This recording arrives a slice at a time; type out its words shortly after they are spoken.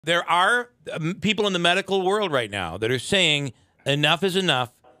There are people in the medical world right now that are saying enough is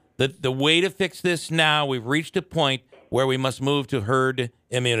enough. The way to fix this now, we've reached a point where we must move to herd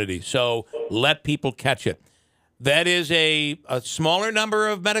immunity. So let people catch it. That is a smaller number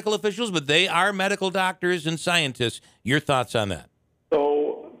of medical officials, but they are medical doctors and scientists. Your thoughts on that?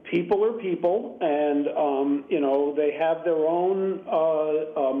 So people are people, and, they have their own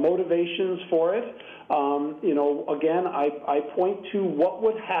motivations for it. Again, I point to what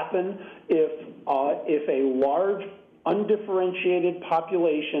would happen if a large, undifferentiated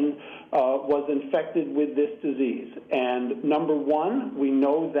population was infected with this disease. And number one, we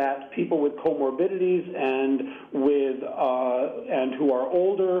know that people with comorbidities and who are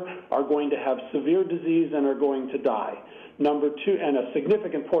older are going to have severe disease and are going to die. Number two, and a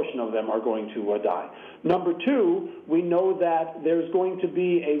significant portion of them are going to die. Number two, we know that there's going to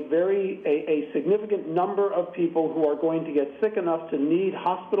be a significant number of people who are going to get sick enough to need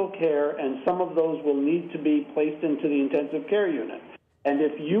hospital care, and some of those will need to be placed into the intensive care unit. And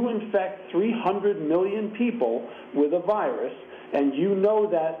if you infect 300 million people with a virus, and you know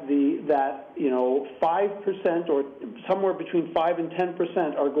that 5% or somewhere between 5 and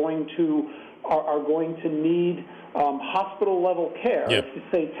 10% are going to need hospital-level care. Yep. If you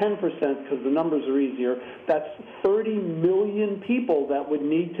say 10%, because the numbers are easier, that's 30 million people that would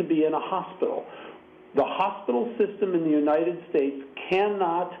need to be in a hospital. The hospital system in the United States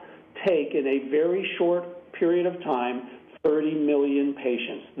cannot take, in a very short period of time, 30 million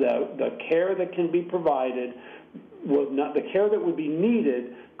patients. The care that can be provided the care that would be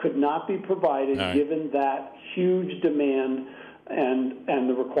needed could not be provided given that huge demand and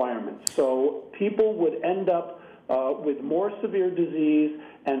the requirements. So people would end up with more severe disease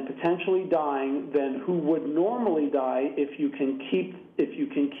and potentially dying than who would normally die if you can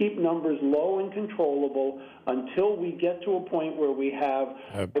keep numbers low and controllable until we get to a point where we have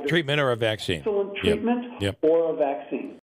a treatment or a vaccine. Excellent treatment or a vaccine.